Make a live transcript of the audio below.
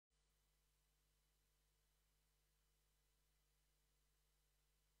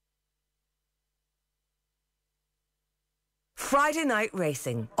Friday Night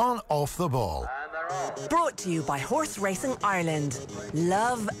Racing on Off the Ball. Brought to you by Horse Racing Ireland.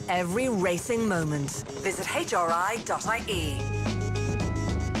 Love every racing moment. Visit hri.ie.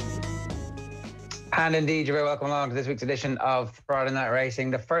 And indeed, you're very welcome along to this week's edition of Friday Night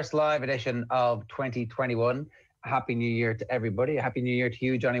Racing, the first live edition of 2021. Happy New Year to everybody. Happy New Year to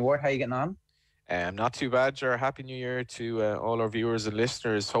you, Johnny Ward. How are you getting on? Not too bad, Ger. Happy New Year to all our viewers and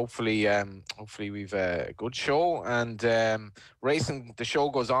listeners. Hopefully we've a good show, and racing, the show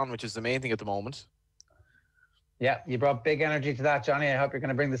goes on, which is the main thing at the moment. Yeah, you brought big energy to that, Johnny. I hope you're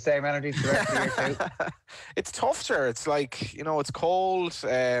going to bring the same energy to the rest of the year too. It's tough, Ger. It's like, it's cold.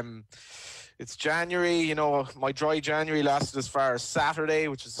 It's January, my dry January lasted as far as Saturday,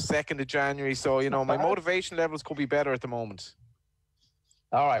 which is the 2nd of January. So, my motivation levels could be better at the moment.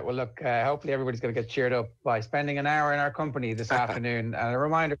 All right. Well, look, hopefully everybody's going to get cheered up by spending an hour in our company this afternoon. And a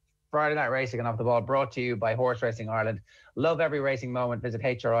reminder, Friday Night Racing and Off the Ball brought to you by Horse Racing Ireland. Love every racing moment. Visit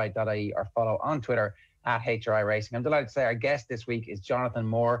hri.ie or follow on Twitter at HRI Racing. I'm delighted to say our guest this week is Jonathan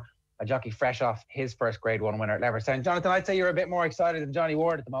Moore, a jockey fresh off his first Grade 1 winner at Leverstown. Jonathan, I'd say you're a bit more excited than Johnny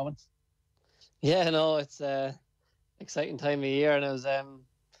Ward at the moment. Yeah, no, it's an exciting time of year, and it was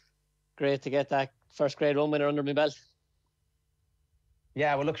great to get that first Grade 1 winner under my belt.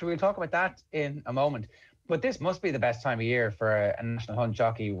 Yeah, well, look, we'll talk about that in a moment. But this must be the best time of year for a national hunt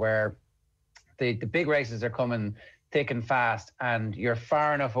jockey, where the big races are coming thick and fast, and you're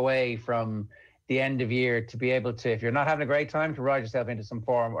far enough away from the end of year to be able to, if you're not having a great time, to ride yourself into some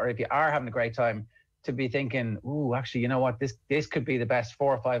form, or if you are having a great time, to be thinking, ooh, actually, you know what, this could be the best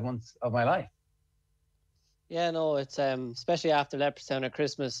 4 or 5 months of my life. Yeah, no, it's especially after Leopardstown at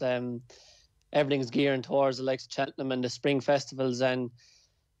Christmas, everything's gearing towards the likes of Cheltenham and the spring festivals, and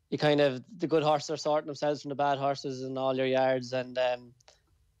you the good horses are sorting themselves from the bad horses in all your yards, and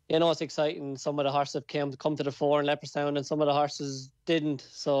it's exciting. Some of the horses have come to the fore in Leopardstown, and some of the horses didn't.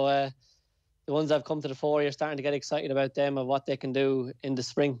 So the ones that have come to the fore, you're starting to get excited about them and what they can do in the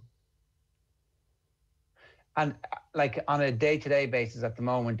spring. And like on a day-to-day basis at the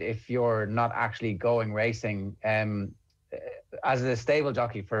moment, if you're not actually going racing, as a stable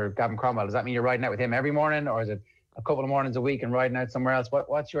jockey for Gavin Cromwell, does that mean you're riding out with him every morning, or is it a couple of mornings a week and riding out somewhere else?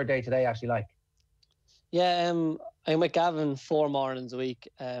 What's your day-to-day actually like? Yeah, I'm with Gavin 4 mornings a week,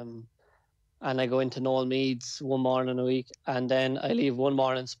 and I go into Noel Meade's 1 morning a week, and then I leave 1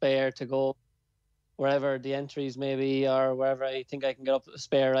 morning spare to go wherever the entries may be, or wherever I think I can get up a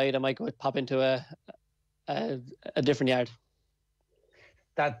spare ride. I might go pop into a different yard.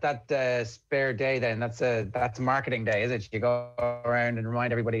 That spare day, then that's a marketing day, is it? You go around and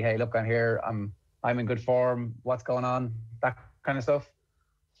remind everybody, hey, look, I'm here, I'm in good form, what's going on, that kind of stuff.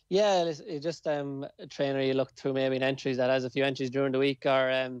 Yeah, it's just a trainer you look through, maybe in entries that has a few entries during the week,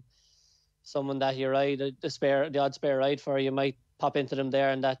 or someone that you ride the odd spare ride for, you might pop into them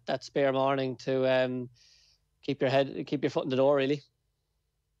there and that spare morning to keep your foot in the door, really.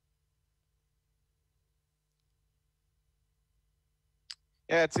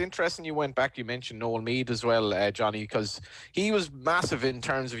 Yeah, it's interesting you went back. You mentioned Noel Meade as well, Johnny, because he was massive in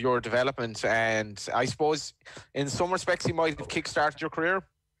terms of your development, and I suppose in some respects he might have kick-started your career.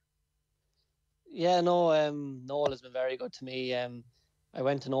 Yeah, no, Noel has been very good to me. I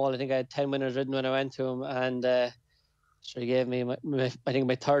went to Noel, I think I had 10 winners ridden when I went to him, and he gave me, I think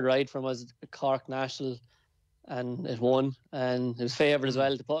my 3rd ride from was Cork National, and it won, and it was favoured as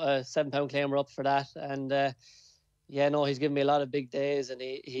well to put a £7 claimer up for that, and he's given me a lot of big days, and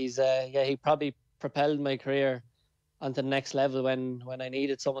he probably propelled my career onto the next level when I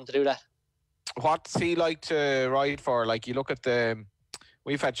needed someone to do that. What's he like to ride for? Like, you look at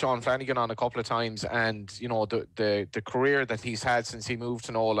we've had Sean Flanagan on a couple of times, and the career that he's had since he moved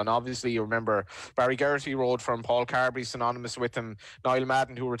to Noel, and obviously you remember Barry Geraghty rode from Paul Carberry, synonymous with him. Niall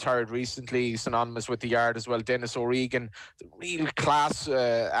Madden, who retired recently, synonymous with the yard as well. Dennis O'Regan, the real class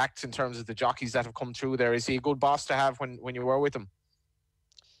act in terms of the jockeys that have come through there. Is he a good boss to have when you were with him?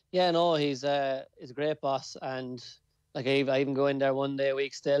 Yeah, no, he's a great boss, and like I even go in there 1 day a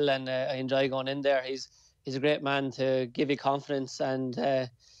week still, and I enjoy going in there. He's a great man to give you confidence, and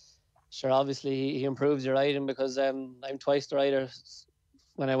obviously he improves your riding, because I'm twice the rider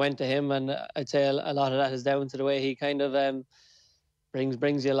when I went to him, and I'd say a lot of that is down to the way he kind of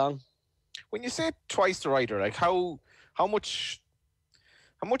brings you along. When you say twice the rider, like how much,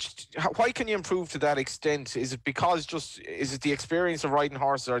 why can you improve to that extent? Is it the experience of riding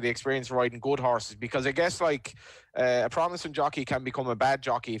horses, or the experience of riding good horses? Because I guess a promising jockey can become a bad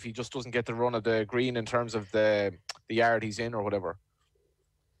jockey if he just doesn't get the run of the green in terms of the yard he's in or whatever.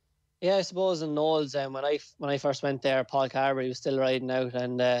 Yeah, I suppose in Noel's, when I first went there, Paul Carberry was still riding out,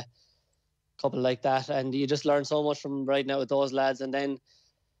 and couple like that, and you just learn so much from riding out with those lads. And then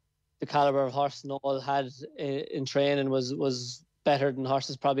the caliber of horse Noel had in training was better than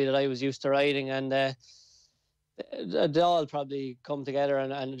horses probably that I was used to riding, and they all probably come together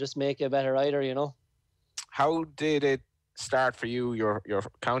and just make you a better rider, you know. How did it start for you, your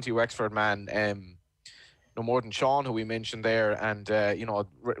County Wexford man? No more than Sean, who we mentioned there, and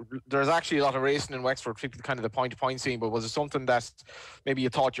there's actually a lot of racing in Wexford, particularly kind of the point-to-point scene. But was it something that maybe you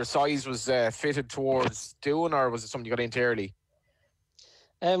thought your size was fitted towards doing, or was it something you got into early?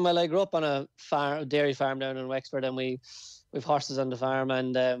 Well, I grew up on a dairy farm down in Wexford, and we've horses on the farm,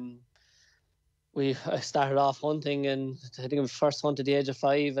 and I started off hunting, and I think I first hunted at the age of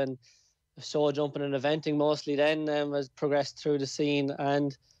 5, and show jumping and eventing mostly. Then I progressed through the scene,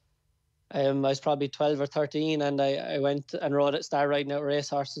 and I was probably 12 or 13, and I went and started riding out race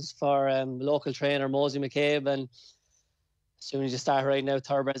horses for local trainer Mosey McCabe. And as soon as you start riding out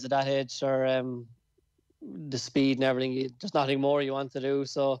thoroughbreds at that age, or the speed and everything, there's nothing more you want to do.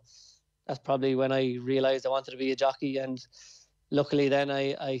 So that's probably when I realised I wanted to be a jockey, and luckily then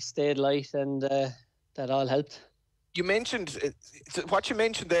I stayed light, and that all helped. You mentioned what you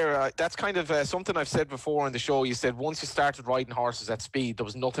mentioned there. That's kind of something I've said before on the show. You said once you started riding horses at speed, there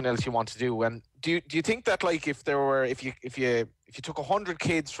was nothing else you wanted to do. And do you think that, like, if you took 100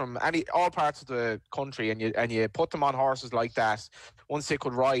 kids from all parts of the country and you put them on horses like that, once they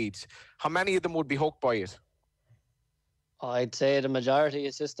could ride, how many of them would be hooked by it? I'd say the majority.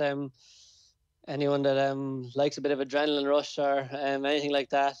 It's just anyone that likes a bit of adrenaline rush or anything like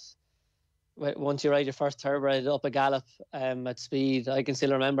that. Once you ride your first thoroughbred up a gallop at speed, I can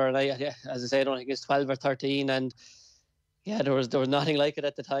still remember, and as I say, I don't think it's 12 or 13, and yeah, there was nothing like it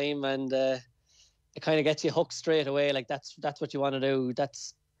at the time, and it kind of gets you hooked straight away. Like that's what you want to do.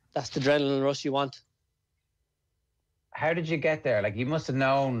 That's the adrenaline rush you want. How did you get there? Like, you must have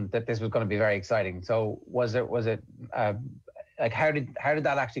known that this was going to be very exciting. So was it like, how did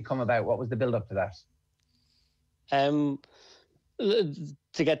that actually come about? What was the build up to that?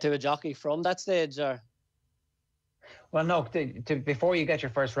 To get to a jockey from that stage, or? Well, no. Before you get your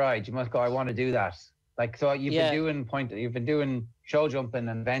first ride, you must go, I want to do that. Like, so you've been doing show jumping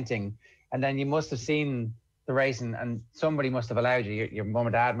and eventing, and then you must have seen the racing, and somebody must have allowed you. Your mum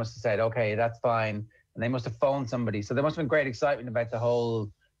and dad must have said, okay, that's fine, and they must have phoned somebody. So there must have been great excitement about the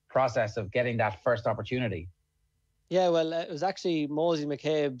whole process of getting that first opportunity. Yeah, well, it was actually Mosey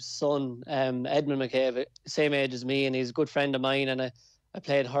McCabe's son, Edmund McCabe, same age as me, and he's a good friend of mine, and I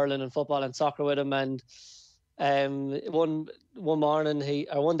played hurling and football and soccer with him. And one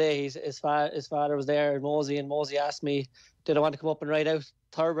day his father was there, Mosey, and Mosey asked me, did I want to come up and ride out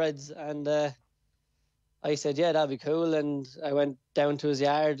thoroughbreds? And I said, yeah, that'd be cool. And I went down to his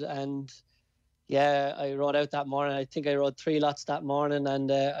yard, and yeah, I rode out that morning. I think I rode 3 lots that morning,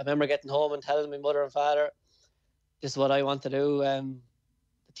 and I remember getting home and telling my mother and father, this is what I want to do. The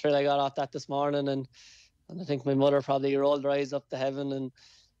thrill I got off that this morning, and I think my mother probably rolled her eyes up to heaven, and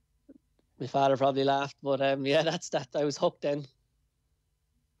my father probably laughed. But yeah, that's that. I was hooked then.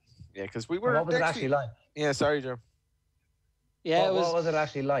 Yeah, because we were. What was it actually like? Yeah, sorry, Joe. Yeah, what was it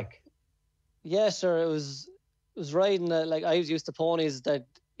actually like? Yeah, sure. It was riding like, I was used to ponies that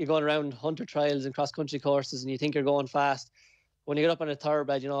you're going around hunter trials and cross country courses, and you think you're going fast. When you get up on a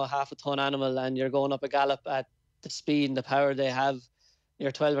thoroughbred, half a ton animal, and you're going up a gallop at the speed and the power they have,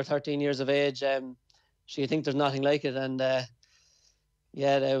 you're 12 or 13 years of age, so you think there's nothing like it. And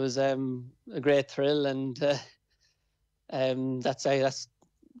yeah, there was a great thrill, and that's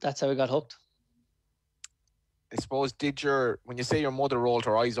how we got hooked. I suppose, when you say your mother rolled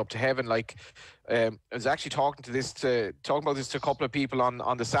her eyes up to heaven, like, I was actually talking about this to a couple of people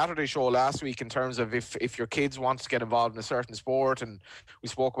on the Saturday show last week, in terms of if your kids want to get involved in a certain sport, and we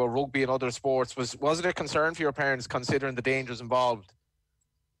spoke about rugby and other sports. Was it a concern for your parents, considering the dangers involved?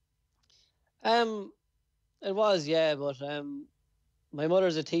 It was, yeah, but my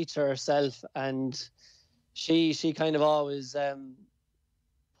mother's a teacher herself, and she kind of always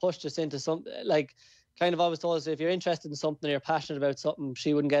pushed us into something, like, kind of always told us, if you're interested in something or you're passionate about something,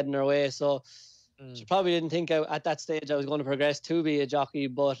 she wouldn't get in her way. So she probably didn't think at that stage I was going to progress to be a jockey,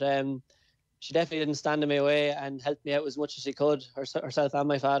 but she definitely didn't stand in my way and helped me out as much as she could, herself and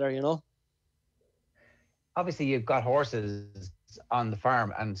my father, Obviously, you've got horses on the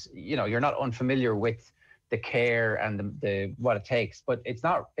farm, and you're not unfamiliar with the care and the what it takes, but it's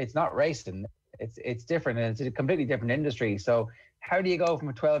not racing. It's different, and it's a completely different industry. So how do you go from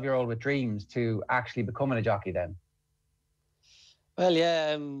a 12-year-old with dreams to actually becoming a jockey then? Well,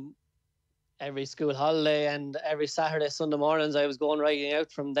 yeah, every school holiday and every Saturday, Sunday mornings, I was going riding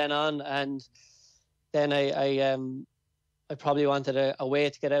out from then on. And then I I probably wanted a way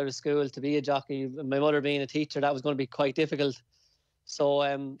to get out of school to be a jockey. My mother being a teacher, that was going to be quite difficult. So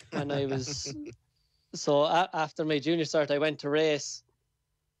when I was after my junior cert, I went to race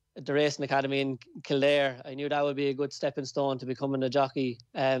at the racing academy in Kildare. I knew that would be a good stepping stone to becoming a jockey.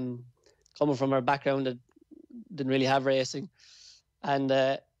 Coming from a background that didn't really have racing,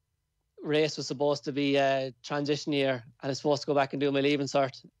 and race was supposed to be a transition year, and I was supposed to go back and do my leaving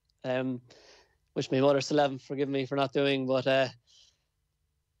cert, which my mother still haven't forgiven me for not doing. But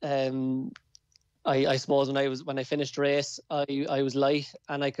I suppose when I finished race, I was light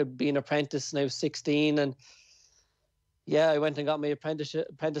and I could be an apprentice, and I was 16, and I went and got my apprentice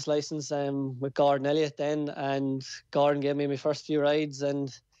license with Gordon Elliott then, and Gordon gave me my first few rides, and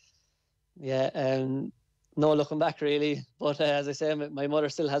no looking back really. But as I say, my mother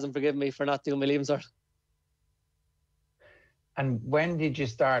still hasn't forgiven me for not doing my leaving cert. And when did you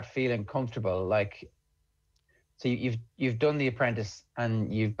start feeling comfortable? Like, so you've done the apprentice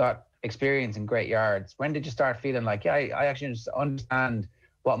and you've got experience in great yards. When did you start feeling like, I actually understand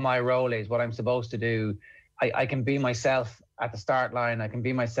what my role is, what I'm supposed to do? I can be myself at the start line. I can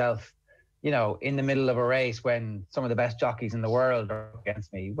be myself, in the middle of a race when some of the best jockeys in the world are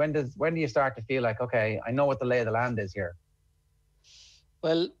against me. When do you start to feel like, okay, I know what the lay of the land is here?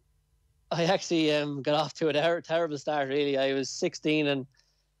 Well, I actually got off to a terrible start, really. I was 16 and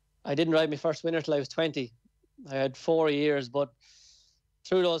I didn't ride my first winner till I was 20. I had 4 years, but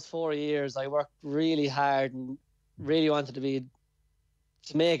through those 4 years, I worked really hard and really wanted to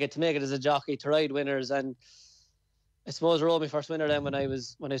make it as a jockey, to ride winners. And I suppose I rode my first winner then when I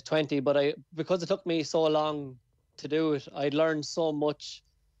was 20, but because it took me so long to do it, I'd learned so much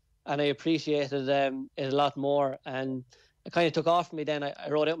and I appreciated it a lot more. And it kind of took off from me then. I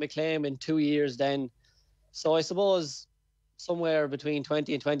rode out my claim in 2 years then. So I suppose somewhere between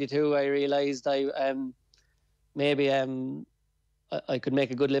 20 and 22, I realised I could make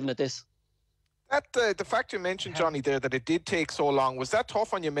a good living at this. That the fact you mentioned, Johnny, there, that it did take so long, was that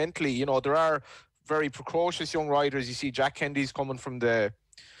tough on you mentally? There are very precocious young riders. You see Jack Kennedy's coming from the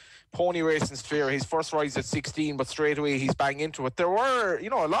pony racing sphere. His first ride's at 16, but straight away he's bang into it. There were,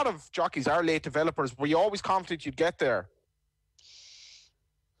 a lot of jockeys are late developers. Were you always confident you'd get there?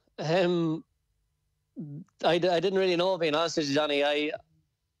 I didn't really know, being honest with you, Johnny.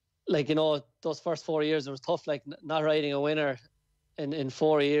 Those first 4 years, it was tough, like not riding a winner in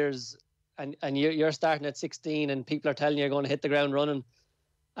 4 years, and you're starting at 16 and people are telling you you're going to hit the ground running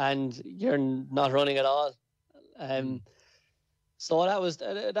and you're not running at all. So that was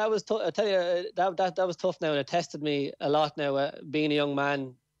tough. I tell you, that was tough now, and it tested me a lot now, being a young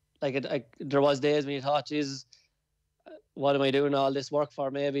man. There was days when you thought, Jesus, what am I doing all this work for?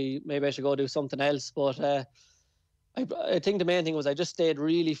 Maybe I should go do something else. But I think the main thing was I just stayed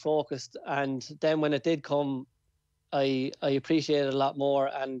really focused, and then when it did come, I appreciated it a lot more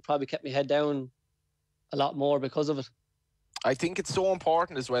and probably kept my head down a lot more because of it. I think it's so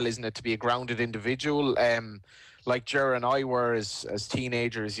important as well, isn't it, to be a grounded individual, like Ger and I were as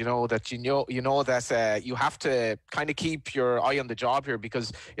teenagers. That that you have to kind of keep your eye on the job here,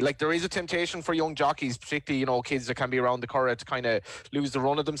 because there is a temptation for young jockeys, particularly kids that can be around the curragh, to kind of lose the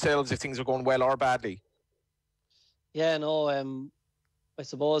run of themselves if things are going well or badly. Yeah, no. I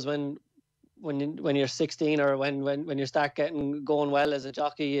suppose when you're 16 or when you start going well as a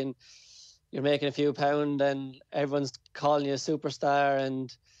jockey and you're making a few pound and everyone's calling you a superstar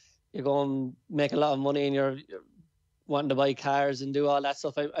and you're going to make a lot of money and you're wanting to buy cars and do all that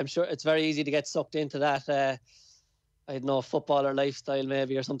stuff, I'm sure it's very easy to get sucked into that, I don't know, footballer lifestyle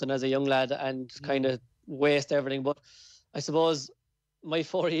maybe or something as a young lad and kind of waste everything. But I suppose my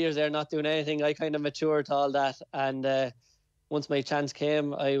 4 years there not doing anything, I kind of matured to all that, and once my chance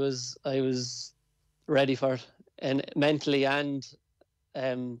came, I was ready for it, and mentally and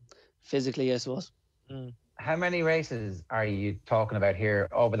physically, I suppose. How many races are you talking about here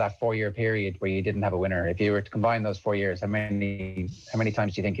over that 4 year period where you didn't have a winner? If you were to combine those 4 years, how many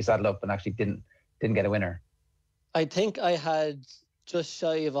times do you think you saddled up and actually didn't get a winner? I think I had just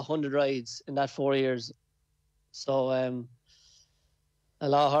shy of 100 rides in that 4 years. So a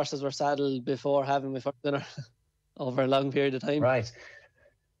lot of horses were saddled before having my first winner over a long period of time. Right.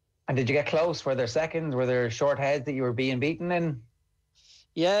 And did you get close? Were there seconds? Were there short heads that you were being beaten in?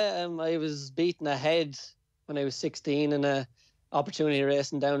 Yeah, I was beaten ahead when I was 16 in a opportunity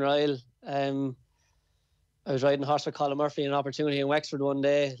racing down Royal. I was riding a horse for Colin Murphy in an opportunity in Wexford one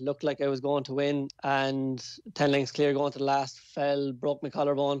day. Looked like I was going to win, and 10 lengths clear going to the last, fell, broke my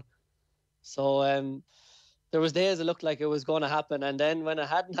collarbone. So there was days it looked like it was going to happen, and then when it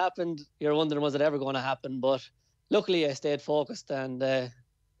hadn't happened, you're wondering, was it ever going to happen? But luckily I stayed focused and it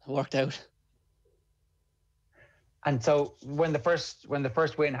worked out. And so when the first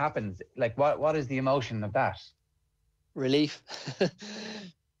win happens, like what is the emotion of that? Relief.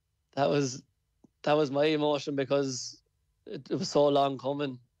 that was my emotion, because it was so long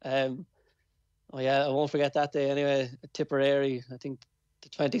coming. Oh yeah, I won't forget that day anyway. Tipperary, I think the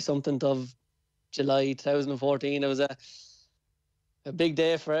 20-something of July 2014. It was a big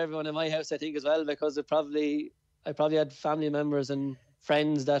day for everyone in my house, I think, as well, because I probably had family members and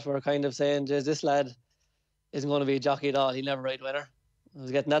friends that were kind of saying, "Jeez, this lad isn't going to be a jockey at all. He'll never ride a winner." I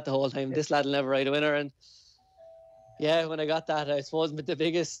was getting that the whole time. Yeah. This lad will never ride a winner. And yeah, when I got that, I suppose the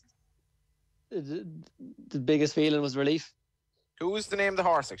biggest feeling was relief. Who was the name of the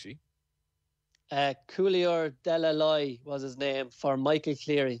horse, actually? Coolier Delaloi was his name, for Michael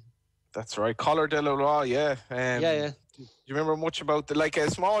Cleary. That's right, Collar Delaloi, yeah. Yeah. Do you remember much about like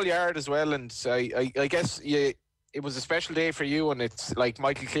a small yard as well? And I guess it was a special day for you, and it's like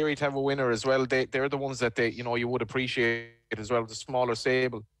Michael Cleary to have a winner as well. They're the ones that you would appreciate as well, the smaller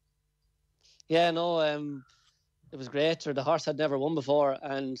stable. Yeah, no, it was great. The horse had never won before,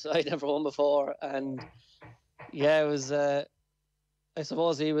 and I'd never won before, and yeah, it was. I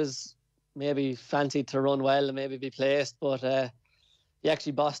suppose he was maybe fancied to run well and maybe be placed, but he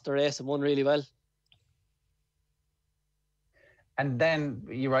actually bossed the race and won really well. And then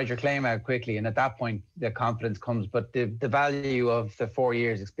you ride your claim out quickly, and at that point the confidence comes. But the value of the 4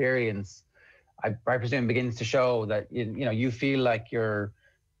 years experience, I presume, begins to show that you feel like your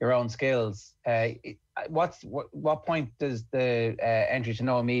own skills. What point does the entry to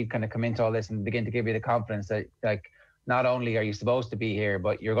Noel Meade kind of come into all this and begin to give you the confidence that, like, not only are you supposed to be here,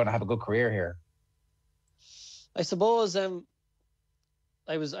 but you're going to have a good career here? I suppose I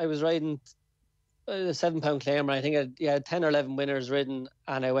was riding a £7 claimer. I think I had 10 or 11 winners ridden,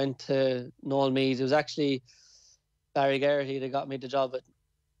 and I went to Noel Meade. It was actually Barry Geraghty that got me the job at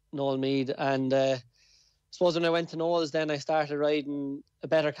Noel Meade, and I suppose when I went to Noel's, then I started riding a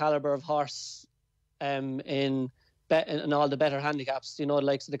better calibre of horse in all the better handicaps, the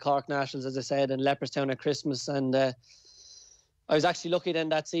likes of the Cork Nationals, as I said, and Leopardstown at Christmas. And I was actually lucky then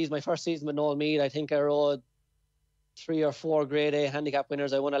that season, my first season with Noel Meade, I think I rode 3 or 4 Grade A handicap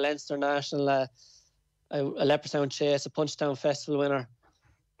winners. I won a Leinster National, a Leopardstown Chase, a Punchestown Festival winner,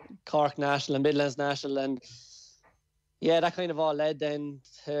 Cork National and Midlands National. And yeah, that kind of all led then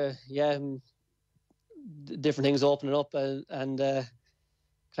to different things opening up, and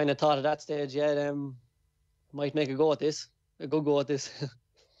kind of thought at that stage, might make a good go at this.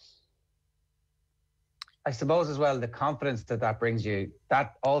 I suppose as well, the confidence that brings you,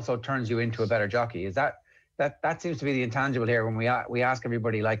 that also turns you into a better jockey. Is that seems to be the intangible here when we ask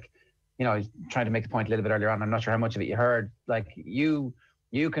everybody, like, trying to make the point a little bit earlier on, I'm not sure how much of it you heard, like you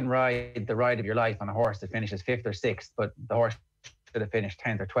can ride the ride of your life on a horse that finishes 5th or 6th, but the horse should have finished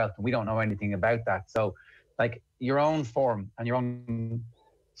 10th or 12th, and we don't know anything about that. So, like, your own form and your own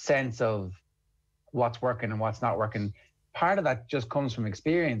sense of what's working and what's not working, part of that just comes from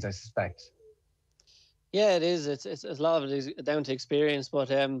experience, I suspect. Yeah, it is. It's a lot of it is down to experience, but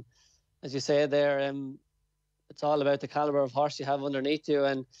as you say there, it's all about the caliber of horse you have underneath you,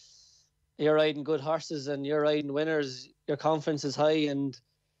 and you're riding good horses and you're riding winners. Your confidence is high, and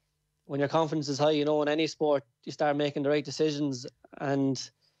when your confidence is high, in any sport, you start making the right decisions, and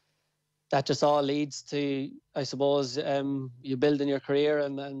that just all leads to, I suppose, you building your career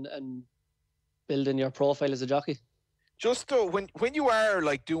and building your profile as a jockey. Just though, when you are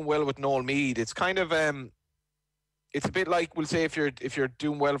like doing well with Noel Meade, it's kind of it's a bit like, we'll say, if you're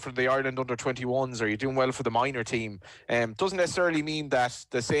doing well for the Ireland under-21s or you're doing well for the minor team, doesn't necessarily mean that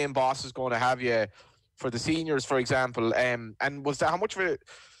the same boss is going to have you for the seniors, for example. And was that how much of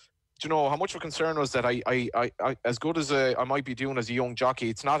a concern was that I as good as I might be doing as a young jockey,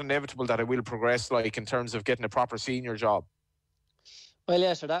 it's not inevitable that I will progress, like, in terms of getting a proper senior job? Well,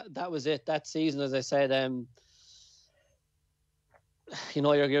 yeah, so that was it. That season, as I said,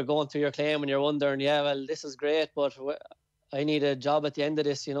 you're going through your claim and you're wondering, this is great, but I need a job at the end of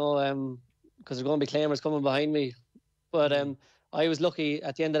this, because there's going to be claimers coming behind me. But I was lucky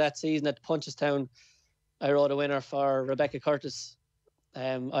at the end of that season at Punchestown. I rode a winner for Rebecca Curtis,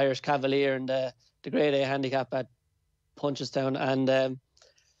 Irish Cavalier, in the Grade A handicap at Punchestown, and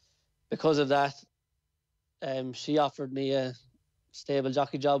because of that, she offered me a stable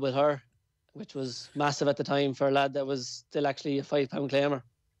jockey job with her, which was massive at the time for a lad that was still actually a £5 claimer.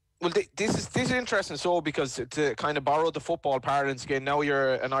 Well, this is interesting. So, because to kind of borrow the football parlance again, now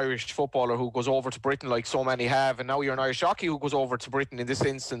you're an Irish footballer who goes over to Britain, like so many have, and now you're an Irish jockey who goes over to Britain, in this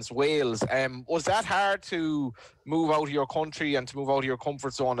instance Wales. Was that hard to move out of your country and to move out of your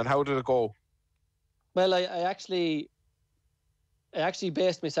comfort zone, and how did it go? Well, I actually I actually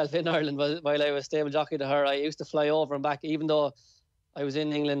based myself in Ireland while I was stable jockey to her. I used to fly over and back, even though I was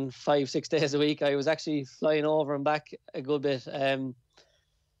in England 5-6 days a week. I was actually flying over and back a good bit.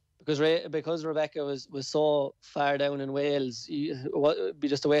 Because Rebecca was so far down in Wales, it would be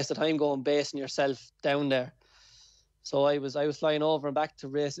just a waste of time going basing yourself down there. So I was flying over and back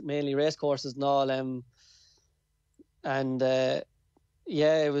to mainly race courses and all. It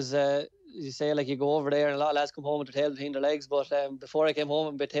was you say, like, you go over there and a lot of lads come home with their tail between their legs. But before I came home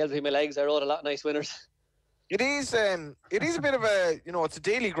with my tail between my legs, I rode a lot of nice winners. It is a bit of a, it's a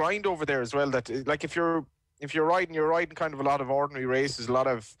daily grind over there as well. That, like, if you're riding, you're riding kind of a lot of ordinary races, a lot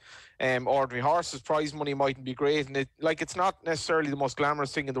of ordinary horses. Prize money mightn't be great, and it's not necessarily the most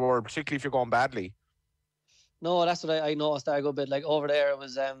glamorous thing in the world, particularly if you're going badly. No, that's what I noticed that a good bit. Like, over there, it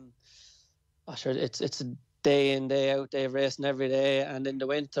was it's a day in, day out, day of racing every day, and in the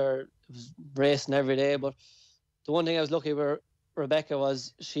winter it was racing every day. But the one thing I was lucky with Rebecca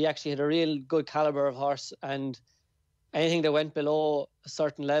was she actually had a real good caliber of horse, and anything that went below a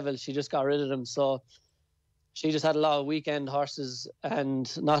certain level, she just got rid of them. So she just had a lot of weekend horses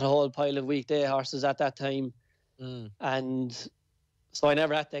and not a whole pile of weekday horses at that time. And so I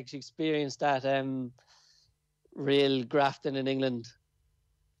never had to actually experience that real grafting in England.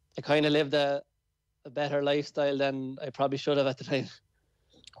 I kind of lived a better lifestyle than I probably should have at the time.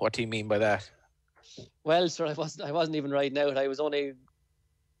 What do you mean by that? Well, sir, I wasn't even riding out. I was only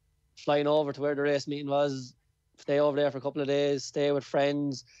flying over to where the race meeting was, stay over there for a couple of days, stay with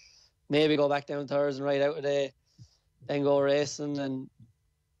friends, maybe go back down to hers and ride out a day, then go racing. And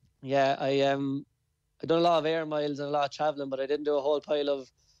yeah, I done a lot of air miles and a lot of travelling, but I didn't do a whole pile of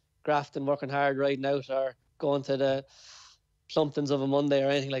grafting, working hard, riding out, or going to the Plumptons of a Monday or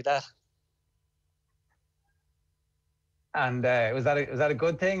anything like that. And was that a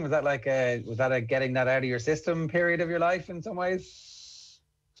good thing? Was that a getting that out of your system period of your life in some ways?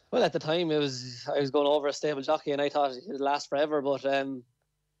 Well, at the time I was going over a stable jockey, and I thought it would last forever. But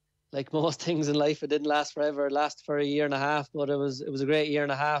like most things in life, it didn't last forever. It lasted for a year and a half, but it was a great year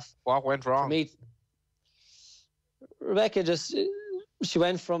and a half. What went wrong? For me, Rebecca she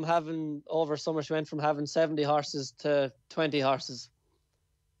went from having, over summer, she went from having 70 horses to 20 horses.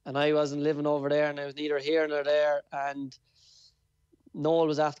 And I wasn't living over there, and I was neither here nor there. And Noel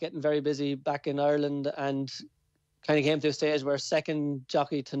was after getting very busy back in Ireland, and kind of came to a stage where second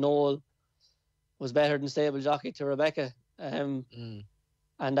jockey to Noel was better than stable jockey to Rebecca. And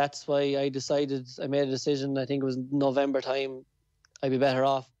that's why I made a decision, I think it was November time, I'd be better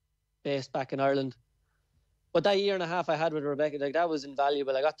off based back in Ireland. But that year and a half I had with Rebecca, like, that was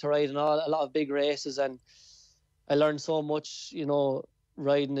invaluable. I got to ride in a lot of big races, and I learned so much,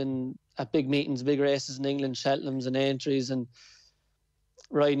 riding at big meetings, big races in England, Cheltenhams and Aintries, and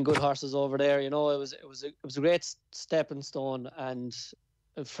riding good horses over there. It was a great stepping stone, and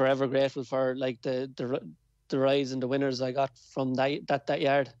I'm forever grateful for, like, the rides and the winners I got from that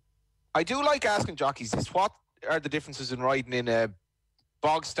yard. I do like asking jockeys this: what are the differences in riding in a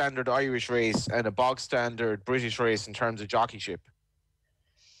bog standard Irish race and a bog standard British race in terms of jockeyship?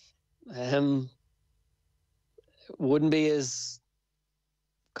 Wouldn't be as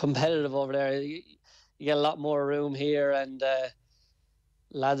competitive over there. You get a lot more room here, and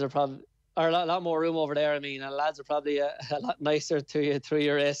lads are probably, or a lot more room over there. I mean, and lads are probably a lot nicer to you through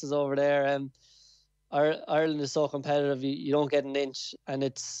your races over there. Ireland is so competitive. You don't get an inch, and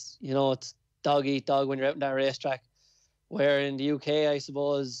it's it's dog eat dog when you're out in that racetrack. Where in the UK, I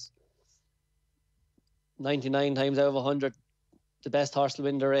suppose 99 times out of 100, the best horse will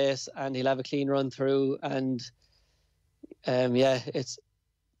win the race, and he'll have a clean run through. And it's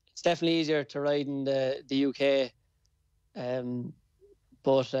definitely easier to ride in the UK,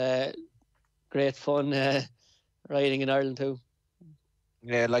 but great fun riding in Ireland too.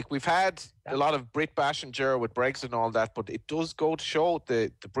 Yeah, like, we've had a lot of Brit bash and ger with Brexit and all that, but it does go to show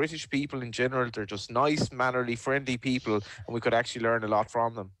the British people in general, they're just nice, mannerly, friendly people, and we could actually learn a lot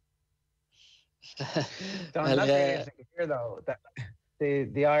from them. Don, that's really interesting to hear, though, that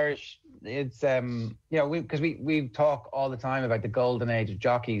the Irish, it's because we talk all the time about the golden age of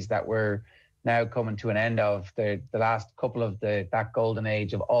jockeys that we're now coming to an end of. The last couple of that golden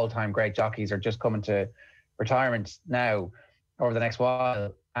age of all-time great jockeys are just coming to retirement now over the next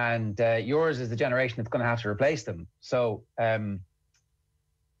while, and yours is the generation that's going to have to replace them. So the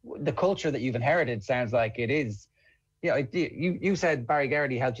culture that you've inherited sounds like it is. You said Barry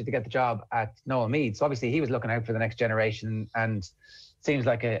Geraghty helped you to get the job at Noel Meade, so obviously he was looking out for the next generation, and seems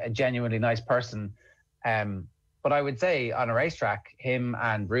like a genuinely nice person. But I would say on a racetrack, him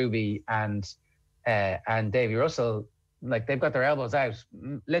and Ruby and Davy Russell, like, they've got their elbows out,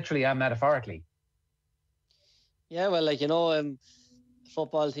 literally and metaphorically. Yeah, well, like,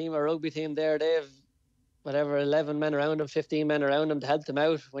 football team or rugby team there, they've whatever 11 men around them, 15 men around them to help them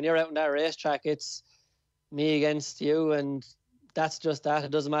out. When you're out on that racetrack, it's me against you, and that's just that.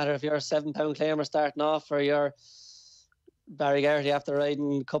 It doesn't matter if you're a 7-pound claimer starting off or you're Barry Garrity after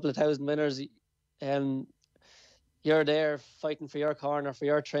riding a couple of thousand winners. You're there fighting for your corner, for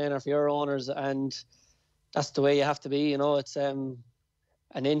your trainer, for your owners, and that's the way you have to be. You know, it's an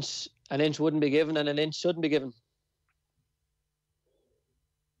inch wouldn't be given and an inch shouldn't be given.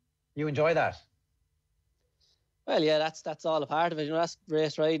 You enjoy that? Well, yeah, that's all a part of it. You know, that's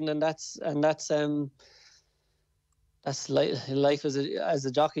race riding, and that's life as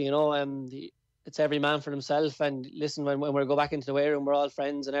a jockey. You know, it's every man for himself. And listen, when we go back into the weigh room, we're all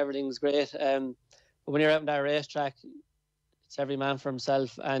friends and everything's great. But when you're out on that racetrack, it's every man for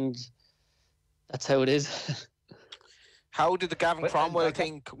himself, and that's how it is. How did the Gavin Cromwell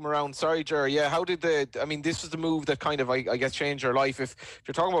thing come around? Sorry, Ger. Yeah, how did this was the move that kind of, I guess, changed your life. If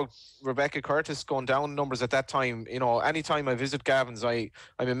you're talking about Rebecca Curtis going down numbers at that time, you know, anytime I visit Gavin's, I'm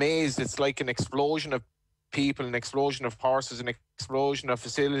amazed. It's like an explosion of people, an explosion of horses, an explosion of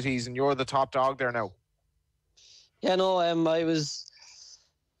facilities, and you're the top dog there now. Yeah, no,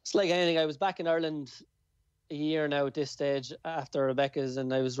 it's like anything. I was back in Ireland a year now at this stage after Rebecca's,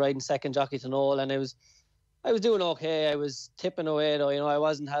 and I was riding second jockey to Noel, and I was doing okay. I was tipping away though, you know, I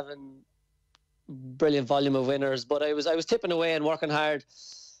wasn't having brilliant volume of winners, but I was tipping away and working hard.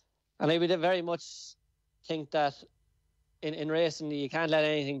 And I would very much think that in racing you can't let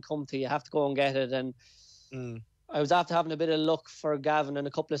anything come to you. You have to go and get it. And I was after having a bit of luck for Gavin and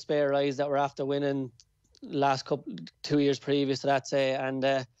a couple of spare rides that were after winning last 2 years previous to that, say,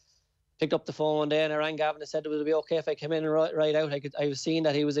 and picked up the phone one day and I rang Gavin and said it would be okay if I came in and ride out. I was seeing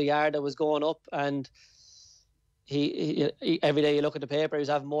that he was a yard that was going up, and he every day you look at the paper, he was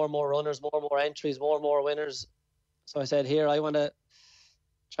having more and more runners, more and more entries, more and more winners. So I said, here, I want to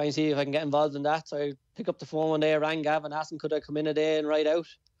try and see if I can get involved in that. So I picked up the phone one day, I rang Gavin, asked him could I come in a day and ride out,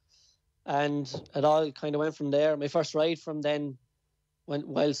 and it all kind of went from there. My first ride from then,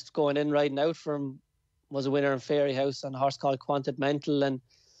 whilst going in riding out from, was a winner in Fairy House on a horse called Quantit Mental, and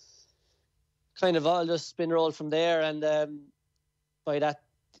kind of all just spin rolled from there. And by the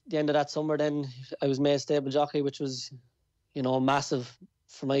end of that summer, then I was made stable jockey, which was, you know, massive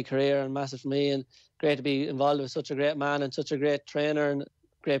for my career and massive for me, and great to be involved with such a great man and such a great trainer and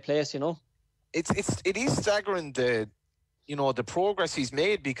great place, you know. It is staggering the progress he's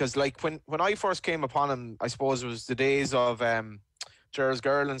made, because like when I first came upon him, I suppose it was the days of Ger's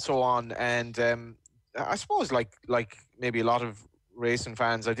Girl and so on, and I suppose like maybe a lot of racing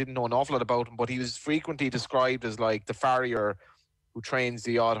fans, I didn't know an awful lot about him, but he was frequently described as like the farrier who trains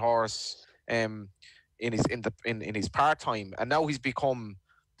the odd horse in his part time, and now he's become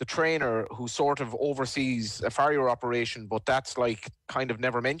the trainer who sort of oversees a farrier operation, but that's like kind of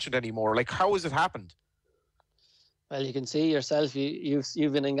never mentioned anymore. Like, how has it happened? Well, you can see yourself.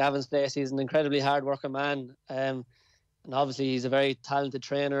 You've been in Gavin's place. He's an incredibly hard working man, and obviously he's a very talented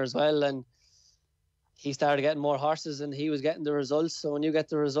trainer as well. And he started getting more horses, and he was getting the results. So when you get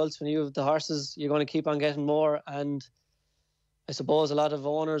the results, when you have the horses, you're going to keep on getting more. And I suppose a lot of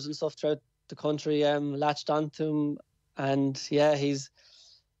owners and stuff throughout the country latched onto him. And yeah,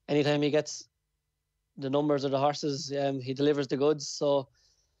 anytime he gets the numbers of the horses, he delivers the goods. So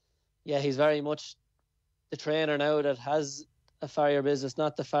yeah, he's very much the trainer now that has a farrier business,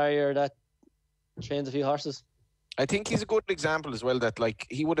 not the farrier that trains a few horses. I think he's a good example as well, that like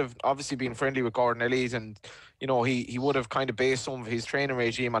he would have obviously been friendly with Gordon Elliott, and you know he would have kind of based some of his training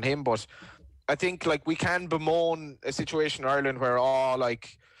regime on him. But I think like we can bemoan a situation in Ireland where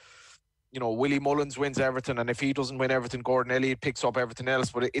Willie Mullins wins everything, and if he doesn't win everything, Gordon Elliott picks up everything else.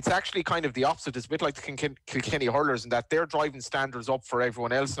 But it's actually kind of the opposite. It's a bit like the Kilkenny hurlers in that they're driving standards up for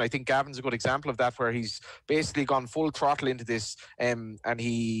everyone else. And I think Gavin's a good example of that, where he's basically gone full throttle into this, and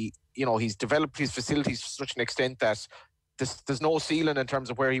he's developed his facilities to such an extent that there's no ceiling in terms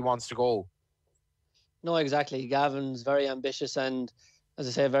of where he wants to go. No, exactly. Gavin's very ambitious and, as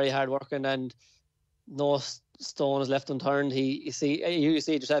I say, very hardworking, and no stone is left unturned. You see it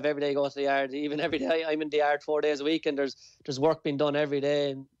yourself every day. You go to the yard. Even every day, I'm in the yard 4 days a week, and there's work being done every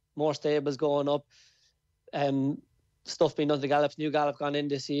day. And more stables going up, stuff being done to gallops. New gallop gone in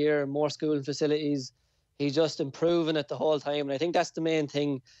this year. More schooling facilities. He's just improving it the whole time, and I think that's the main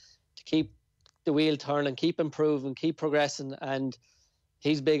thing, to keep the wheel turning, keep improving, keep progressing, and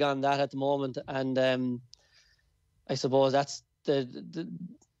he's big on that at the moment. And I suppose that's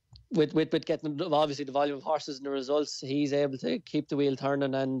with getting obviously the volume of horses and the results, he's able to keep the wheel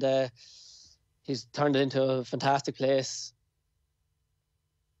turning, and he's turned it into a fantastic place.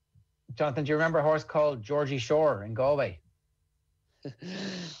 Jonathan, do you remember a horse called Georgie Shore in Galway?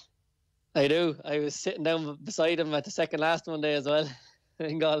 I do. I was sitting down beside him at the second last one day as well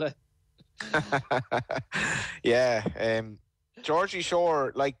in Galway. Yeah, Georgie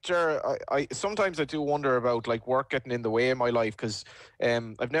Shore, like I sometimes I do wonder about like work getting in the way of my life, because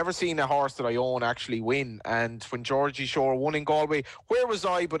I've never seen a horse that I own actually win. And when Georgie Shore won in Galway, where was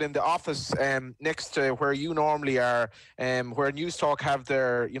I but in the office next to where you normally are, where News Talk have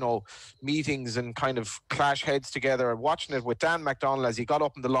their meetings and kind of clash heads together, watching it with Dan MacDonald as he got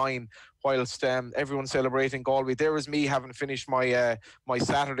up in the line whilst everyone celebrating Galway. There was me having finished my my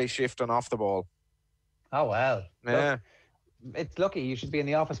Saturday shift and off the ball. Oh well. Yeah. Look, it's lucky. You should be in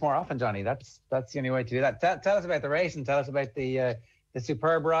the office more often, Johnny. That's the only way to do that. Tell us about the race, and tell us about the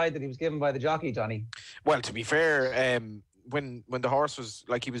superb ride that he was given by the jockey, Johnny. Well, to be fair, when the horse was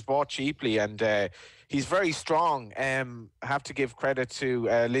he was bought cheaply, and he's very strong. I have to give credit to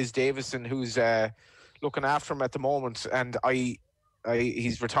Liz Davison, who's looking after him at the moment, and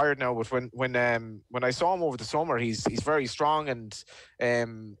he's retired now. But when I saw him over the summer, he's very strong,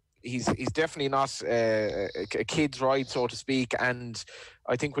 and he's definitely not a kid's ride, so to speak. And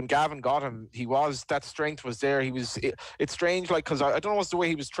I think when Gavin got him, that strength was there. It's strange, because I don't know what's the way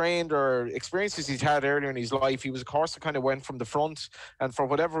he was trained or experiences he's had earlier in his life. He was a horse that kind of went from the front, and for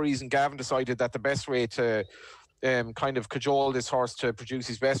whatever reason, Gavin decided that the best way to kind of cajole this horse to produce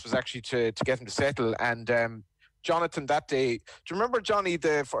his best was actually to get him to settle. And Jonathan that day, do you remember, Johnny, I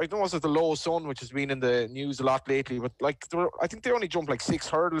don't know, was it the low sun, which has been in the news a lot lately, but I think they only jumped 6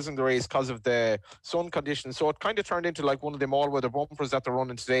 hurdles in the race because of the sun conditions, so it kind of turned into one of them all-weather bumpers that they're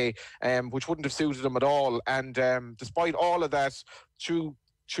running today, which wouldn't have suited them at all. And despite all of that, through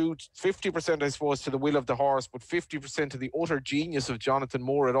 50%, I suppose, to the will of the horse, but 50% to the utter genius of Jonathan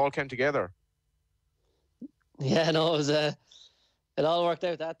Moore, it all came together. Yeah, no, it was it all worked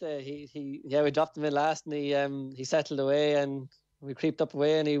out that day. We dropped him in last, and he settled away, and we creeped up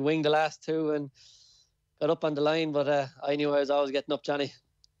away, and he winged the last 2 and got up on the line. But I knew I was always getting up, Johnny.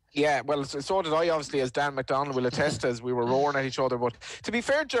 Yeah, well, so did I, obviously, as Dan MacDonald will attest, as we were roaring at each other. But to be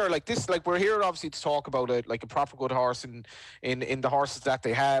fair, Ger, we're here obviously to talk about a proper good horse in the horses that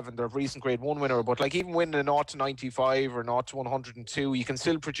they have, and their recent Grade 1 winner. But even winning a 0 to 95 or 0 to 102, you can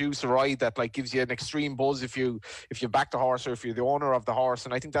still produce a ride that gives you an extreme buzz if you back the horse or if you're the owner of the horse.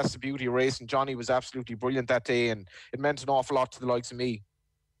 And I think that's the beauty of racing. Johnny was absolutely brilliant that day, and it meant an awful lot to the likes of me.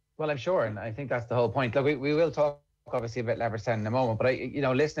 Well, I'm sure, and I think that's the whole point. Look, we will talk obviously about Leopardstown in a moment, but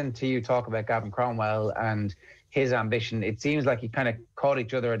listening to you talk about Gavin Cromwell and his ambition, it seems like you kind of caught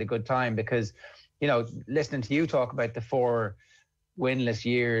each other at a good time, because listening to you talk about the 4 winless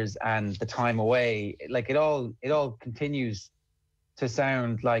years and the time away, it all continues to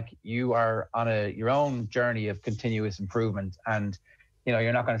sound like you are on your own journey of continuous improvement, and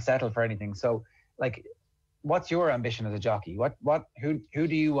you're not going to settle for anything. So what's your ambition as a jockey? Who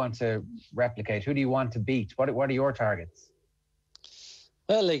do you want to replicate? Who do you want to beat? What are your targets?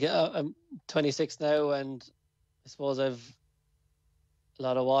 Well, I'm 26 now, and I suppose I've a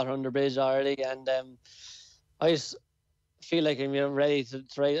lot of water under the bridge already, and I just feel like I'm ready to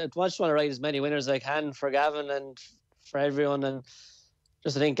ride. I just want to ride as many winners as I can for Gavin and for everyone, and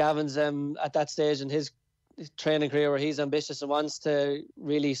just I think Gavin's at that stage in his training career where he's ambitious and wants to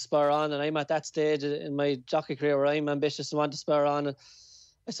really spur on, and I'm at that stage in my jockey career where I'm ambitious and want to spur on. And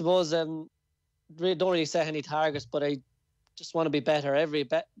I suppose don't really set any targets, but I just want to be better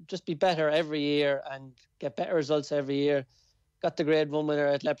just be better every year and get better results every year. Got the Grade 1 winner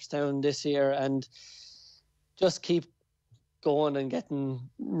at Leopardstown this year, and just keep going and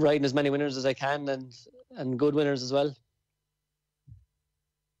riding as many winners as I can, and good winners as well.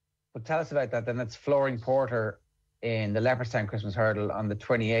 Well, tell us about that then. That's Flooring Porter in the Leopardstown Christmas Hurdle on the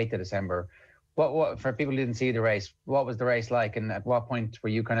 28th of December. What for people who didn't see the race, what was the race like, and at what point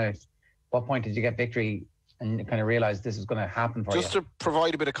did you get victory and kind of realised this is going to happen for you? Just to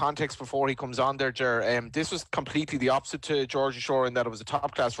provide a bit of context before he comes on there, Ger, this was completely the opposite to Georgie Shore in that it was a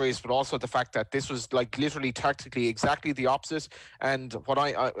top-class race, but also the fact that this was literally tactically exactly the opposite. And what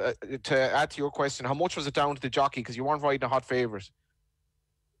to add to your question, how much was it down to the jockey, because you weren't riding a hot favourite?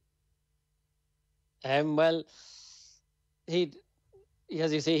 Well,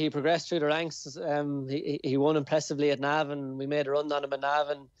 as you see, he progressed through the ranks. He won impressively at Navan. We made a run on him at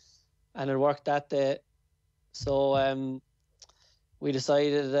Navan, and it worked that day. So we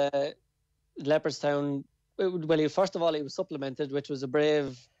decided Leopardstown. Well, first of all, he was supplemented, which was a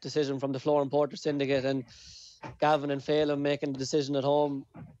brave decision from the Flooring Porter syndicate, and Gavin and Phelan making the decision at home.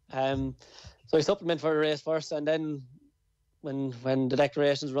 So he supplemented for the race first, and then when the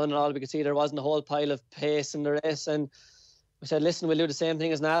declarations run and all, we could see there wasn't a whole pile of pace in the race, and we said, listen, we'll do the same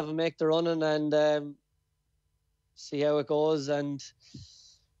thing as Navan, make the running, and see how it goes. And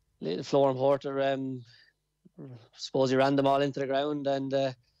Flora and Porter, suppose he ran them all into the ground and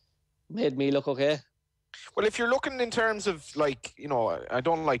made me look okay. Well, if you're looking in terms of, like, you know, I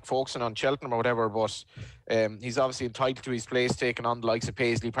don't like focusing on Cheltenham or whatever, but he's obviously entitled to his place taken on the likes of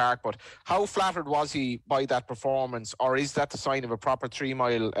Paisley Park. But how flattered was he by that performance, or is that the sign of a proper 3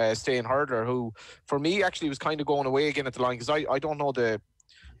 mile staying hurdler who, for me, actually was kind of going away again at the line? Because I don't know the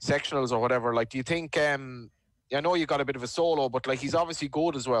sectionals or whatever. Like, do you think, I know you got a bit of a solo, but like, he's obviously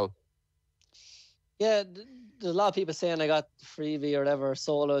good as well. Yeah, there's a lot of people saying I got freebie or whatever,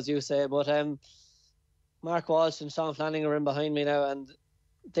 solo as you say, but Mark Walsh and Sean Flanagan are in behind me now, and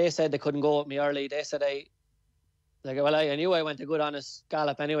they said they couldn't go with me early. They said I knew I went a good honest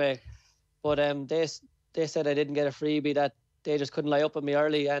gallop anyway, but they said I didn't get a freebie, that they just couldn't lie up with me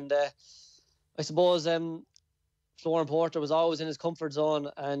early. And I suppose Flora and Porter was always in his comfort zone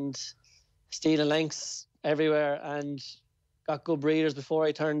and stealing lengths everywhere and got good breeders before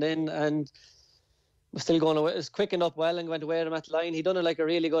I turned in, and was still going away. It was quickened up well and went away with him at the line. He done it like a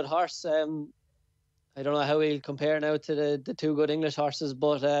really good horse. I don't know how he'll compare now to the 2 good English horses,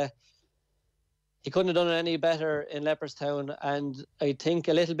 but he couldn't have done it any better in Leopardstown. And I think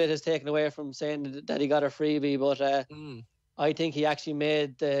a little bit is taken away from saying that he got a freebie, but I think he actually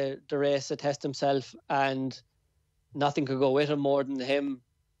made the race to test himself, and nothing could go with him more than him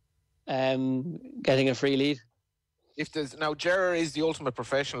getting a free lead. If there's now, Gerard is the ultimate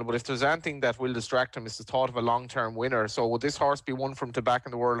professional, but if there's anything that will distract him, it's the thought of a long-term winner. So would this horse be one for him to back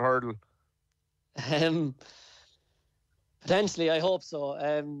in the World Hurdle? Potentially, I hope so.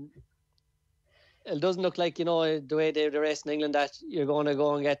 It doesn't look like, you know, the way they race in England, that you're going to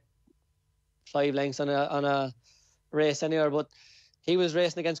go and get 5 lengths on a race anywhere. But he was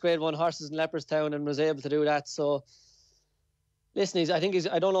racing against Grade 1 horses in Leopardstown and was able to do that. So listen, I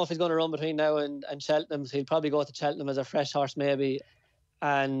don't know if he's going to run between now and Cheltenham. So he'll probably go to Cheltenham as a fresh horse maybe.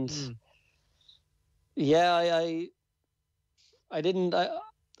 And yeah,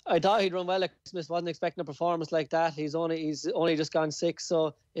 I thought he'd run well. Smith wasn't expecting a performance like that. He's only just gone 6,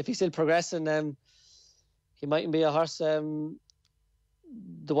 so if he's still progressing, he mightn't be a horse, the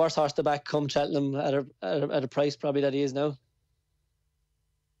worst horse to back come Cheltenham at a price probably that he is now.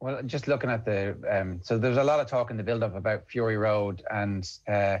 Well, just looking at so there's a lot of talk in the build-up about Fury Road, and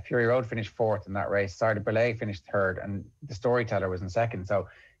Fury Road finished 4th in that race. Sardou Belay finished 3rd, and the Storyteller was in 2nd. So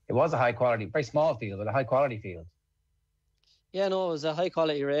it was a high quality, very small field, but a high quality field. Yeah, no, it was a high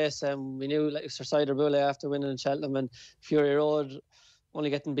quality race. We knew, like, Sir Cider Boule after winning in Cheltenham, and Fury Road only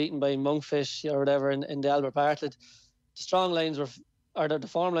getting beaten by Monkfish or whatever in the Albert Bartlett. The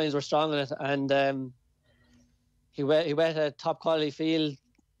form lines were strong in it, and he wet a top quality field,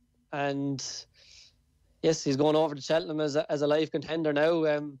 and yes, he's going over to Cheltenham as a live contender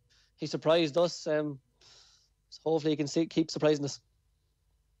now. He surprised us, so hopefully he can keep surprising us.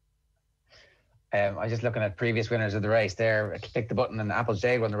 I was just looking at previous winners of the race there. Click the button, and Apple's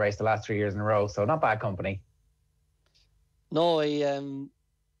Jade won the race the last 3 years in a row, so not bad company. No,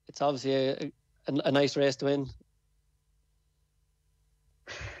 it's obviously a nice race to win.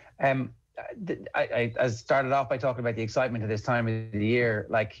 I started off by talking about the excitement of this time of the year.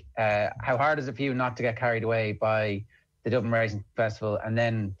 Like, how hard is it for you not to get carried away by the Dublin Racing Festival and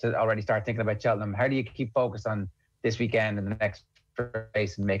then to already start thinking about Cheltenham? How do you keep focused on this weekend and the next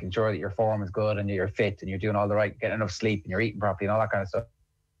race and making sure that your form is good and you're fit and you're doing all the right, getting enough sleep and you're eating properly and all that kind of stuff?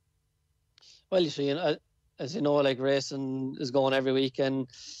 Well, you see, as you know, like, racing is going every week, and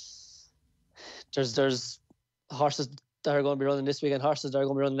there's horses that are going to be running this weekend, horses that are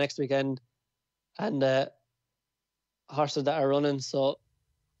going to be running next weekend, and horses that are running. So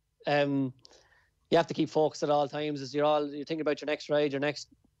you have to keep focused at all times as you think about your next ride, your next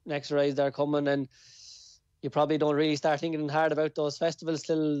rides that are coming, and you probably don't really start thinking hard about those festivals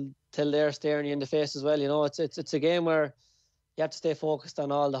till they're staring you in the face as well. You know, it's a game where you have to stay focused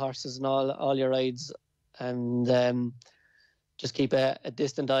on all the horses and all your rides, and just keep a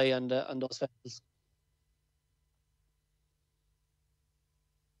distant eye on those festivals.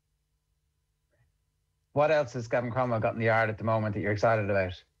 What else has Gavin Cromwell got in the yard at the moment that you're excited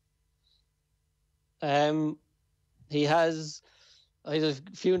about? He has a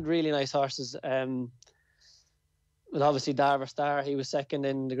few really nice horses. Well, obviously Darver Star, he was 2nd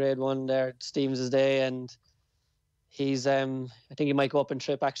in the Grade 1 there, Stevens' day, and he's I think he might go up and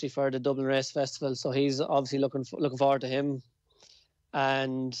trip actually for the Dublin Race Festival, so he's obviously looking forward to him.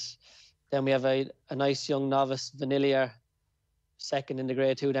 And then we have a nice young novice, Vanillier, 2nd in the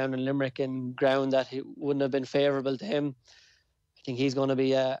Grade 2 down in Limerick, in ground that wouldn't have been favourable to him. I think he's going to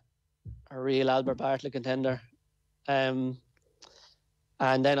be a real Albert Bartlett contender. And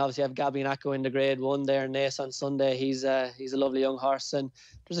And then obviously I have Gavin in the Grade 1 there, Nace on Sunday. He's a lovely young horse. And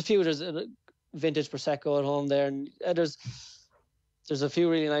there's a vintage Prosecco at home there. And there's a few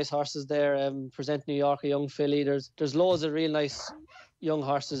really nice horses there. Present New York, a young filly. There's loads of real nice young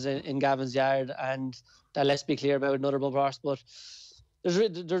horses in Gavin's yard. And that, let's be clear about, another bumper horse. But there's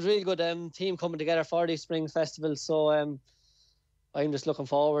really good team coming together for the Spring Festival. So I'm just looking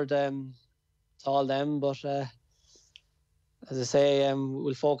forward to all them. But as I say,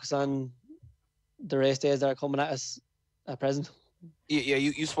 we'll focus on the race days that are coming at us at present. Yeah,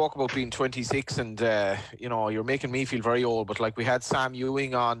 you spoke about being 26 and, you're making me feel very old, but like we had Sam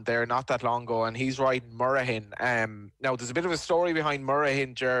Ewing on there not that long ago and he's riding Murrahin. Now, there's a bit of a story behind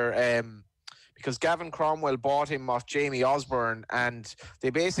Murrahin, because Gavin Cromwell bought him off Jamie Osborne and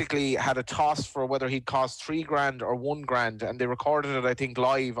they basically had a toss for whether he'd cost $3,000 or $1,000 and they recorded it, I think,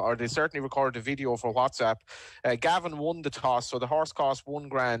 live, or they certainly recorded a video for WhatsApp. Gavin won the toss, so the horse cost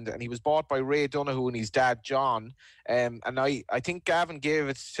 $1,000 and he was bought by Ray Donoghue and his dad John. And I think Gavin gave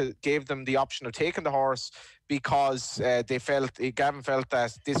them the option of taking the horse because Gavin felt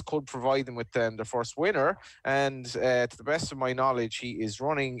that this could provide them with their first winner. And to the best of my knowledge, he is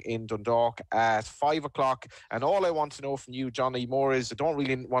running in Dundalk at 5 o'clock. And all I want to know from you, Johnny Moore, is I don't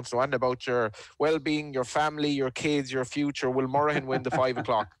really want to know anything about your well-being, your family, your kids, your future. Will Murrahin win the 5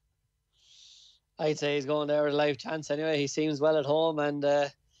 o'clock? I'd say he's going there with a live chance anyway. He seems well at home,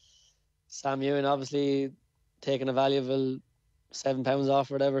 and Sam Ewan obviously taking a valuable £7 off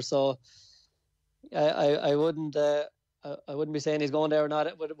or whatever. So I wouldn't be saying he's going there or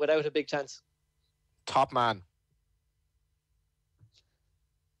not without a big chance. Top man.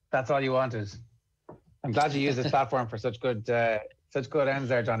 That's all you wanted. I'm glad you used this platform for such good ends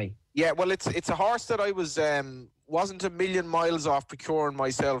there, Johnny. Yeah, well, it's a horse that I wasn't a million miles off procuring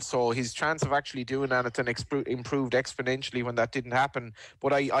myself, so his chance of actually doing anything improved exponentially when that didn't happen.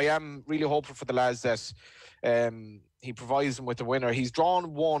 But I am really hopeful for the lads that he provides them with the winner. He's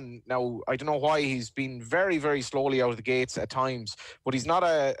drawn one. Now, I don't know why he's been very, very slowly out of the gates at times, but he's not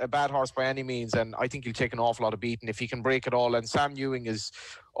a bad horse by any means, and I think he'll take an awful lot of beating if he can break it all. And Sam Ewing is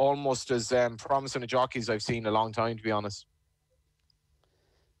almost as promising a jockey as I've seen in a long time, to be honest.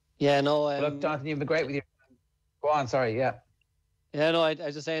 Yeah, no. Look, Jonathan, you've been great with you. Go on, sorry, yeah. Yeah, no, I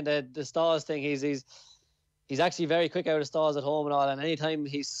was just saying that the stalls thing, he's actually very quick out of stalls at home and all, and anytime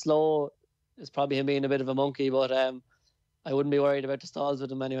he's slow, it's probably him being a bit of a monkey, but I wouldn't be worried about the stalls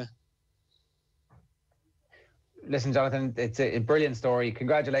with him anyway. Listen, Jonathan, it's a brilliant story.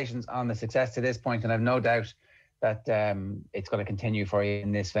 Congratulations on the success to this point, and I've no doubt that it's going to continue for you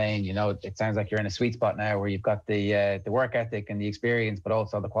in this vein. You know, it sounds like you're in a sweet spot now where you've got the work ethic and the experience, but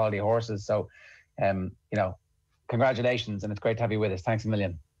also the quality of horses. So, congratulations, and it's great to have you with us. Thanks a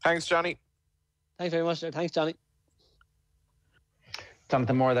million. Thanks, Johnny. Thanks very much. Thanks, Johnny.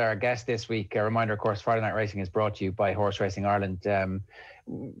 Jonathan Moore there, our guest this week. A reminder, of course, Friday Night Racing is brought to you by Horse Racing Ireland.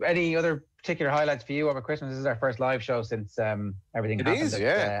 Any other particular highlights for you over Christmas? This is our first live show since everything happened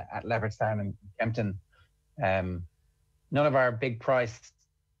at Leopardstown and Kempton. None of our big price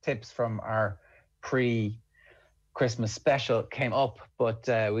tips from our pre-Christmas special came up, but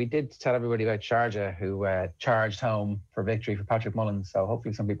we did tell everybody about Sharjah, who charged home for victory for Patrick Mullins. So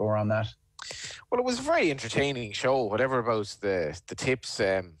hopefully some people were on that. Well, it was a very entertaining show. Whatever about the tips,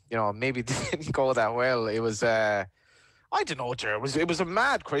 maybe it didn't go that well. It was, I don't know, Ger. It was a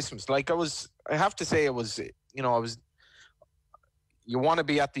mad Christmas. I have to say, you want to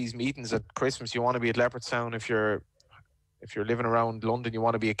be at these meetings at Christmas. You want to be at Leopardstown. If you're living around London, you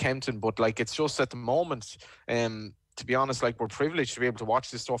want to be at Kempton. But it's just at the moment, to be honest, we're privileged to be able to watch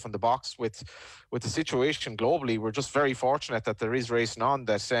this stuff in the box with the situation globally. We're just very fortunate that there is racing on,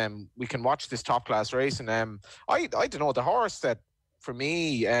 that we can watch this top class race. And I don't know, the horse that, for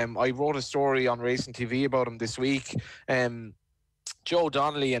me, I wrote a story on Racing TV about him this week. Joe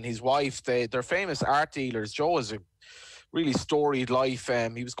Donnelly and his wife, they're famous art dealers. Joe is a really storied life.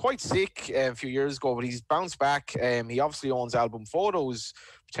 He was quite sick a few years ago, but he's bounced back. He obviously owns Album Photos,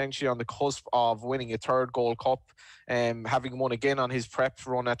 potentially on the cusp of winning a third Gold Cup, having won again on his prep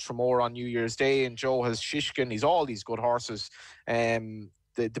run at Tremor on New Year's Day. And Joe has Shishkin. He's all these good horses.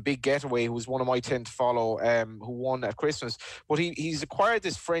 The Big Getaway, who was one of my 10 to follow, who won at Christmas. But he's acquired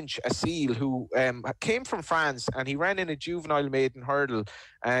this French Asile, who came from France, and he ran in a juvenile maiden hurdle,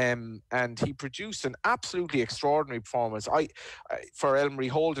 and he produced an absolutely extraordinary performance for Elmery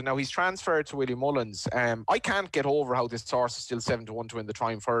Holden. Now, he's transferred to Willie Mullins. I can't get over how this horse is still 7-1 to win the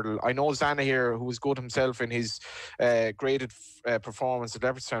Triumph Hurdle. I know Zana here, who was good himself in his graded performance at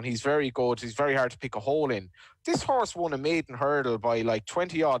Leopardstown. He's very good. He's very hard to pick a hole in. This horse won a maiden hurdle by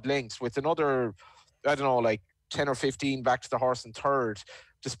 20 odd lengths with another, 10 or 15 back to the horse in third,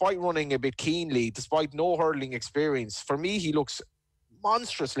 despite running a bit keenly, despite no hurdling experience. For me, he looks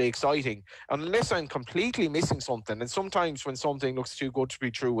monstrously exciting, unless I'm completely missing something. And sometimes when something looks too good to be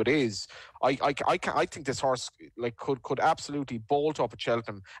true, it is. I think this horse like could absolutely bolt up at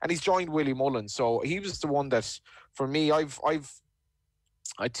Cheltenham, and he's joined Willie Mullins, so he was the one that for me I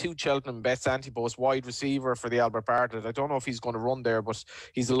had 2 Cheltenham bets, Antipos wide receiver for the Albert Bartlett. I don't know if he's going to run there, but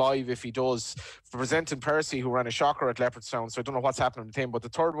he's alive if he does. For Presenting Percy, who ran a shocker at Leopardstown, so I don't know what's happening with him. But the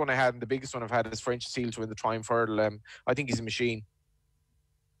third one I had, and the biggest one I've had, is French Seal to win the Triumph Hurdle. I think he's a machine.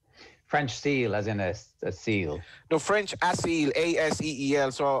 French seal, as in a seal? No, French Aseel,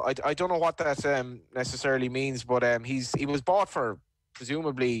 Aseel. So I don't know what that necessarily means, but he was bought for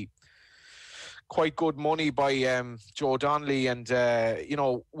presumably quite good money by Joe Donnelly, and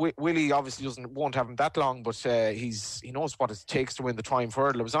Willie obviously won't have him that long, but he knows what it takes to win the Triumph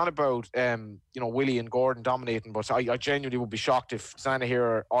Hurdle. It was on about Willie and Gordon dominating, but I genuinely would be shocked if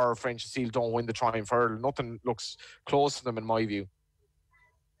Zanahiyr or French Seal don't win the Triumph Hurdle. Nothing looks close to them in my view.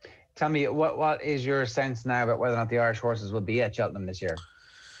 Tell me, what is your sense now about whether or not the Irish horses will be at Cheltenham this year?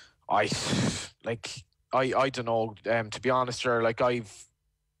 I don't know. To be honest, sir, like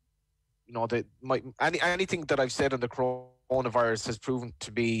anything that I've said on the coronavirus has proven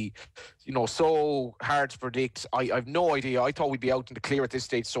to be, so hard to predict. I've no idea. I thought we'd be out in the clear at this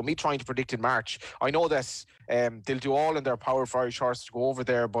stage. So me trying to predict in March, I know that they'll do all in their power for Irish horses to go over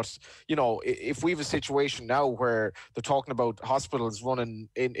there. But, if we have a situation now where they're talking about hospitals running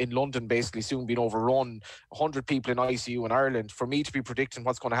in London basically soon being overrun, 100 people in ICU in Ireland, for me to be predicting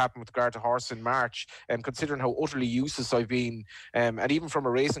what's going to happen with regard to horse in March, and considering how utterly useless I've been, and even from a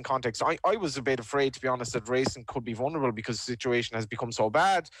racing context, I was a bit afraid, to be honest, that racing could be vulnerable because the situation has become so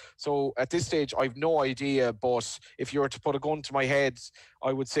bad. So at this stage, I've no idea. But if you were to put a gun to my head,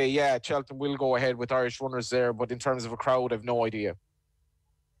 I would say, yeah, Cheltenham will go ahead with Irish runners there. But in terms of a crowd, I've no idea.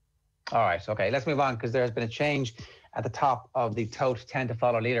 All right, okay, let's move on, because there has been a change at the top of the Tote 10 to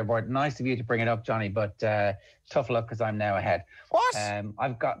follow leaderboard. Nice of you to bring it up, Johnny, but tough luck, because I'm now ahead. What?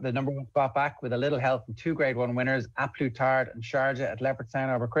 I've got the number 1 spot back with a little help from 2 Grade 1 winners, A Plutard and Sharjah at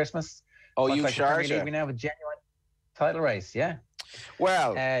Leopardstown over Christmas. Oh, looks you like Sharjah. We now have a genuine title race, yeah.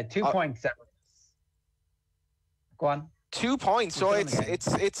 Well, 2 points. Go on. 2 points. So it's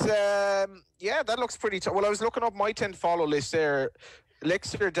that looks pretty tough. Well, I was looking up my 10 follow list there.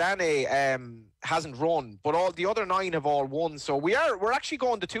 Lexter Dane hasn't run, but all the other 9 have all won. So we're actually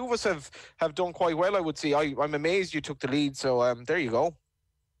going. The 2 of us have done quite well, I would say. I'm amazed you took the lead. So there you go.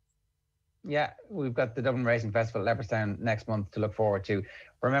 Yeah, we've got the Dublin Racing Festival at Leopardstown next month to look forward to.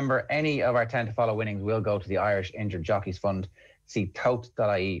 Remember, any of our 10 to follow winnings will go to the Irish Injured Jockeys Fund. See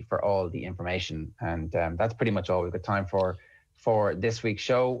tote.ie for all the information. And that's pretty much all we've got time for this week's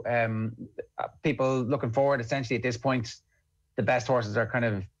show. People looking forward, essentially, at this point, the best horses are kind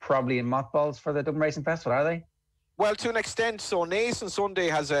of probably in mothballs for the Dublin Racing Festival, are they? Well, to an extent. So Naas on Sunday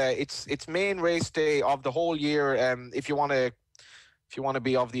has its main race day of the whole year. If you want to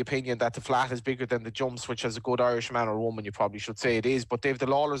be of the opinion that the flat is bigger than the jumps, which as a good Irish man or woman you probably should say it is, but they've the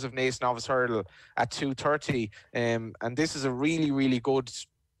Lawlers of Naas Novice Hurdle at 2:30, and this is a really, really good,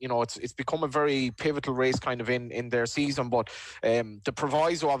 it's become a very pivotal race kind of in their season. But the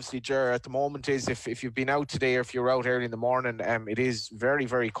proviso, obvioly, Ger, at the moment is if you've been out today or if you're out early in the morning, it is very,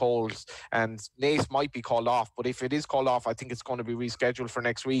 very cold, and Naas might be called off. But if it is called off, I think it's going to be rescheduled for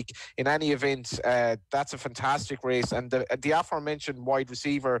next week. In any event, that's a fantastic race. And the aforementioned wide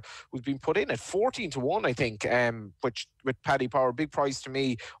receiver who's been put in at 14-1, I think, which with Paddy Power, big price to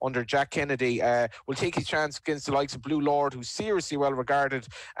me under Jack Kennedy, will take his chance against the likes of Blue Lord, who's seriously well regarded,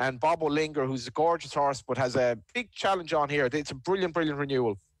 and Bob O'Linger, who's a gorgeous horse but has a big challenge on here. It's a brilliant, brilliant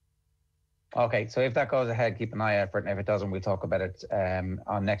renewal. Okay, so if that goes ahead, keep an eye out for it, and if it doesn't, we'll talk about it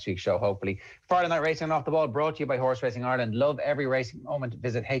on next week's show, hopefully. Friday Night Racing Off the Ball, brought to you by Horse Racing Ireland. Love every racing moment.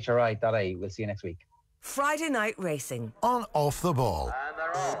 Visit hri.ie. We'll see you next week. Friday Night Racing on Off the Ball.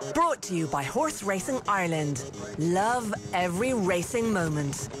 Brought to you by Horse Racing Ireland. Love every racing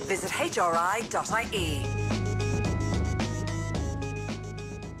moment. Visit hri.ie.